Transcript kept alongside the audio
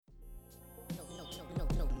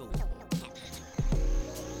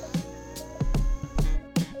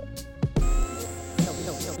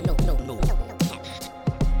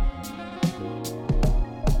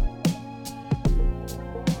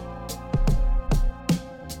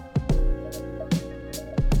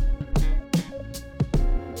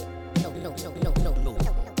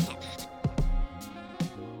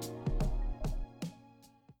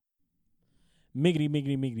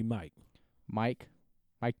Miggity Mike.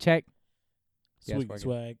 Mike check. Sweet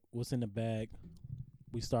swag. What's in the bag?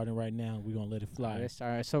 We starting right now. We gonna let it fly. Let's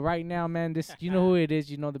start. So right now, man, this you know who it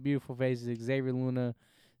is. You know the beautiful faces. Xavier Luna,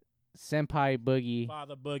 Senpai Boogie.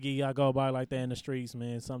 Father Boogie. I go by like that in the streets,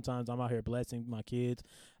 man. Sometimes I'm out here blessing my kids.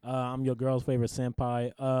 I'm your girl's favorite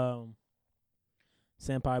senpai.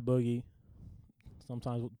 Senpai Boogie.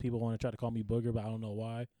 Sometimes people want to try to call me Booger, but I don't know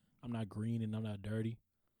why. I'm not green and I'm not dirty.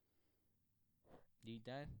 You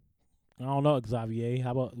done? I don't know, Xavier.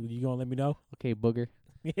 How about you gonna let me know? Okay, Booger.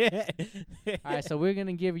 Yeah. All right, so we're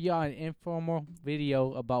gonna give y'all an informal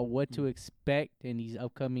video about what to expect in these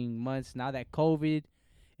upcoming months. Now that COVID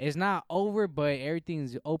is not over, but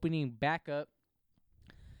everything's opening back up.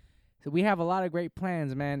 So we have a lot of great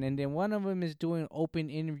plans, man. And then one of them is doing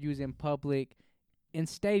open interviews in public, in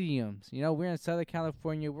stadiums. You know, we're in Southern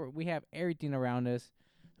California. We have everything around us.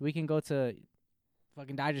 We can go to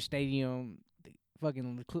fucking Dodger Stadium,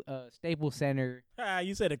 fucking Staples Center.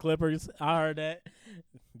 You said the Clippers. I heard that.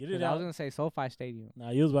 Get it I out. was gonna say SoFi Stadium. Nah,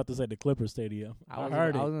 you was about to say the Clippers Stadium. I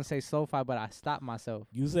heard it. I was gonna say SoFi, but I stopped myself.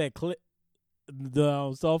 You said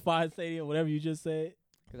the SoFi Stadium, whatever you just said.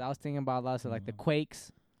 Because I was thinking about lots of like the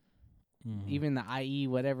Quakes, even the IE,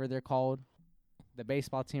 whatever they're called, the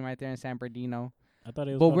baseball team right there in San Bernardino. I thought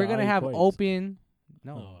it was. But called we're the gonna IE have Quakes. open.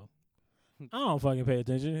 No, Oh. I don't fucking pay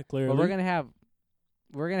attention. Clearly, but we're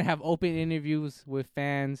gonna have open interviews with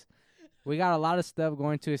fans. We got a lot of stuff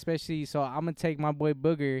going to, especially. So I'm gonna take my boy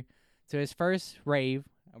Booger to his first rave.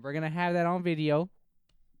 And we're gonna have that on video.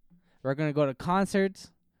 We're gonna go to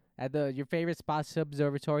concerts at your favorite spots,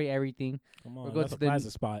 Observatory, everything. Come on, we'll go that's to a the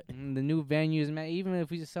classic spot. The new venues, man. Even if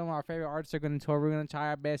we just some of our favorite artists are gonna tour, we're gonna try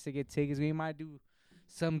our best to get tickets. We might do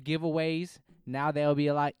some giveaways. Now that'll be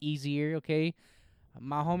a lot easier. Okay,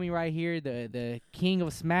 my homie right here, the king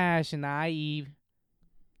of Smash and the IE,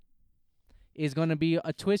 is gonna be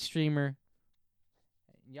a Twitch streamer.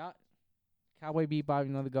 Y'all, Cowboy Bebop,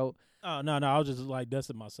 you know the GOAT. Oh no, I was just like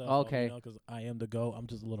dusting myself. Okay, because I am the GOAT. I'm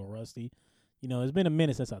just a little rusty. You know, it's been a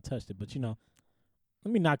minute since I touched it, but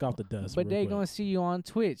let me knock off the dust. But they quick. gonna see you on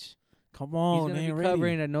Twitch. Come on, he's gonna be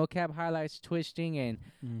covering a No Cap Highlights Twitch thing,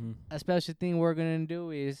 and a special thing we're gonna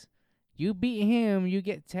do is you beat him, you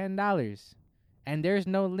get $10, and there's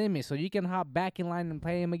no limit, so you can hop back in line and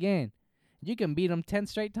play him again. You can beat him 10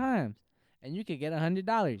 straight times, and you could get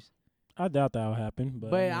 $100. I doubt that'll happen,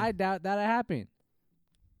 but I doubt that'll happen.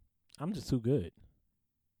 I'm just too good.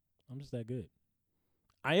 I'm just that good.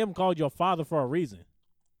 I am called your father for a reason.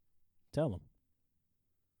 Tell him.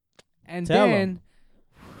 And Tell then him.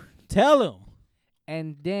 Tell him.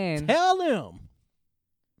 And then tell him.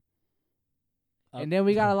 And then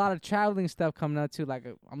we got a lot of traveling stuff coming up too. Like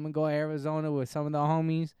I'm gonna go to Arizona with some of the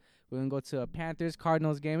homies. We're gonna go to a Panthers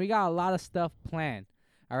Cardinals game. We got a lot of stuff planned.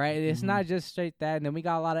 All right, it's not just straight that. And then we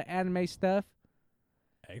got a lot of anime stuff.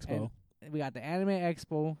 Expo. And we got the Anime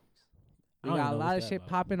Expo. We got a lot of shit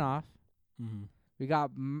popping off. We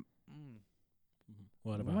got.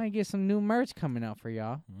 What about? We might get some new merch coming out for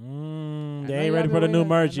y'all. They ain't ready for the new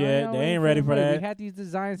merch yet. They ain't ready for that. We had these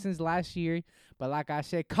designs since last year, but like I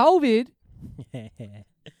said, COVID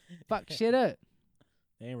fuck shit up.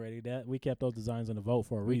 They ain't ready. That we kept those designs in the vote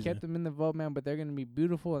for a reason. We kept them in the vote, man, but they're gonna be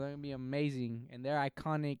beautiful. They're gonna be amazing, and they're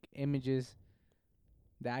iconic images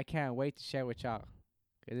that I can't wait to share with y'all,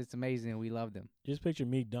 cause it's amazing. We love them. Just picture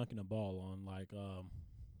me dunking a ball on like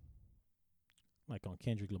on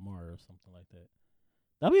Kendrick Lamar or something like that.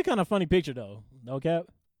 That'd be a kind of funny picture though. No cap.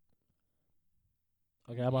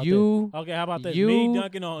 Okay, how about this? Okay, how about this?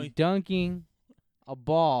 Me dunking a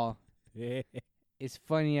ball. Yeah. It's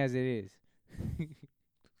funny as it is.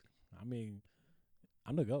 I mean,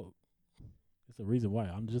 I'm the GOAT. It's the reason why.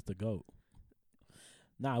 I'm just the GOAT.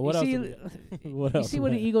 Nah, what else? What else? You see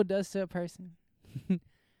what an ego does to a person?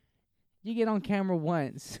 You get on camera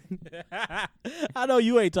once. I know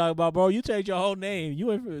you ain't talking about, bro. You changed your whole name. You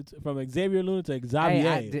went from Xavier Luna to Xavier.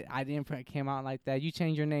 Hey, I didn't came out like that. You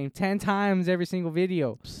changed your name 10 times every single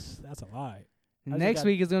video. Psst, that's a lie. Next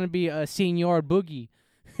week is going to be a Senior Boogie.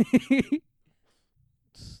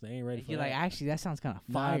 They ain't ready for You're that. like, actually, that sounds kind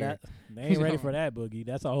of fire. They ain't ready for that, Boogie.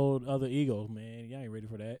 That's a whole other ego, man. Y'all ain't ready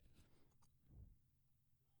for that.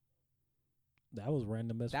 That was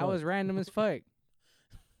random as fuck. That was random as fuck.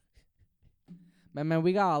 But, man,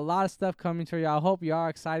 we got a lot of stuff coming to y'all. I hope y'all are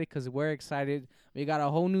excited because we're excited. We got a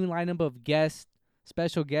whole new lineup of guests,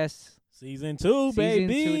 special guests. Season 2,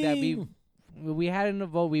 baby. Season 2 that we had in the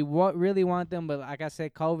vote. We really want them, but like I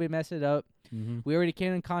said, COVID messed it up. We already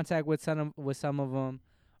came in contact with some of them.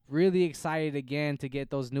 Really excited again to get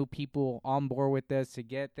those new people on board with us, to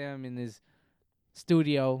get them in this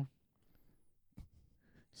studio.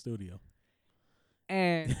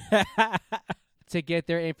 and to get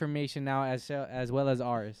their information out as well as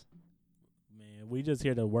ours. Man, we just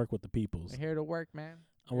here to work with the peoples. We're here to work, man.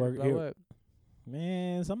 I work here.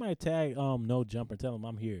 Man, somebody tag No Jumper. Tell him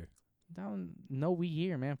I'm here. Don't know we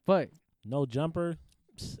here, man. But No Jumper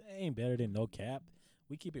ain't better than No Cap.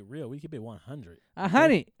 We keep it real. We keep it 100.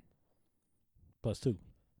 100 plus 2.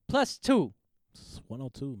 Plus 2. It's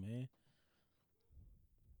 102, man.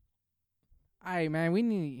 All right, man. We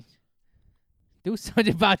need to do something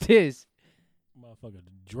about this. Motherfucker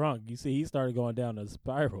drunk. You see, he started going down a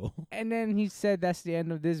spiral. And then he said that's the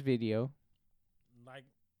end of this video. Like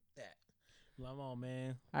that. Come on,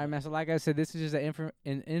 man. All right, man. So like I said, this is just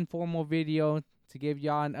an informal video to give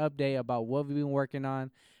y'all an update about what we've been working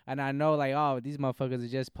on. And I know, like, oh, these motherfuckers are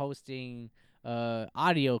just posting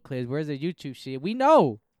audio clips. Where's the YouTube shit? We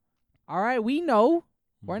know. All right, we know.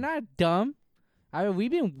 We're not dumb. I mean,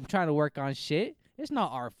 we've been trying to work on shit. It's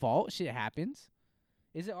not our fault. Shit happens.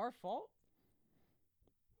 Is it our fault?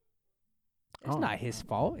 It's not his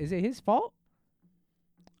fault. Is it his fault?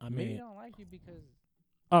 I mean, maybe I don't like you because.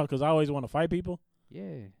 Oh, because I always want to fight people?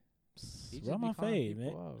 Yeah. Run my fade,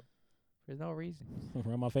 man. For no reason.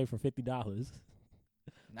 Run my fade for $50.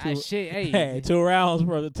 Nah, shit. Hey, 2 rounds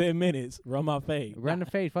for the 10 minutes. Run my fade. Run the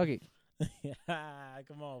fade. Fuck it.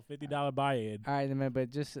 Come on, $50 buy-in. All right, man.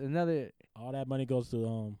 But just another. All that money goes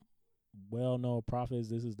to well-known profits.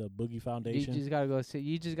 This is the Boogie Foundation. You just gotta go.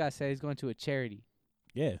 You just gotta say it's going to a charity.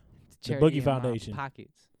 Yeah. The Charity Boogie Foundation.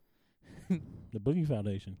 Pockets. The Boogie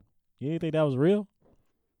Foundation. You didn't think that was real?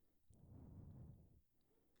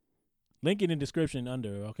 Link in the description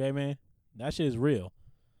under, okay, man? That shit is real.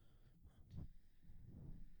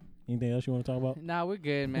 Anything else you want to talk about? Nah, we're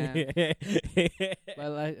good, man.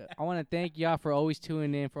 But I want to thank y'all for always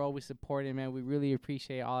tuning in, for always supporting, man. We really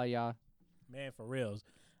appreciate all of y'all. Man, for reals.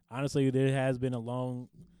 Honestly, there has been a long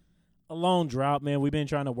drought, man. We've been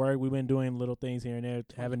trying to work. We've been doing little things here and there,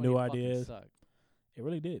 having new ideas. Sucked. It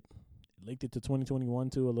really did. It linked it to 2021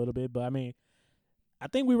 too a little bit, but I mean, I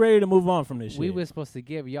think we're ready to move on from this shit. We were supposed to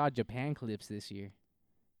give y'all Japan clips this year.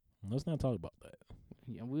 Let's not talk about that.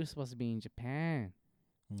 Yeah, we were supposed to be in Japan.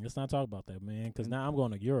 Let's not talk about that, man, because now I'm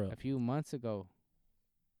going to Europe. A few months ago.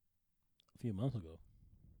 Yeah,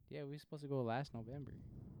 we were supposed to go last November.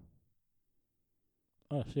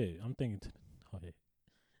 Oh, shit. I'm thinking. Okay.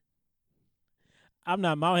 I'm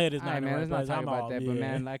not. My head is not in the right let's place. not talk about that. But,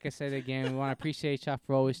 man, like I said again, we want to appreciate y'all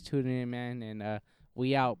for always tuning in, man. And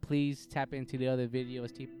we out. Please tap into the other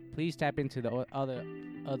videos. Please tap into the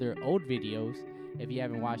other old videos. If you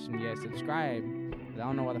haven't watched them yet, subscribe. I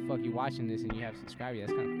don't know why the fuck you watching this and you haven't subscribed yet.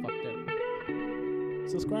 That's kind of fucked up.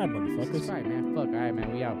 Subscribe, motherfuckers. Subscribe, man. Fuck. All right,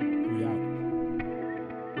 man. We out. We out.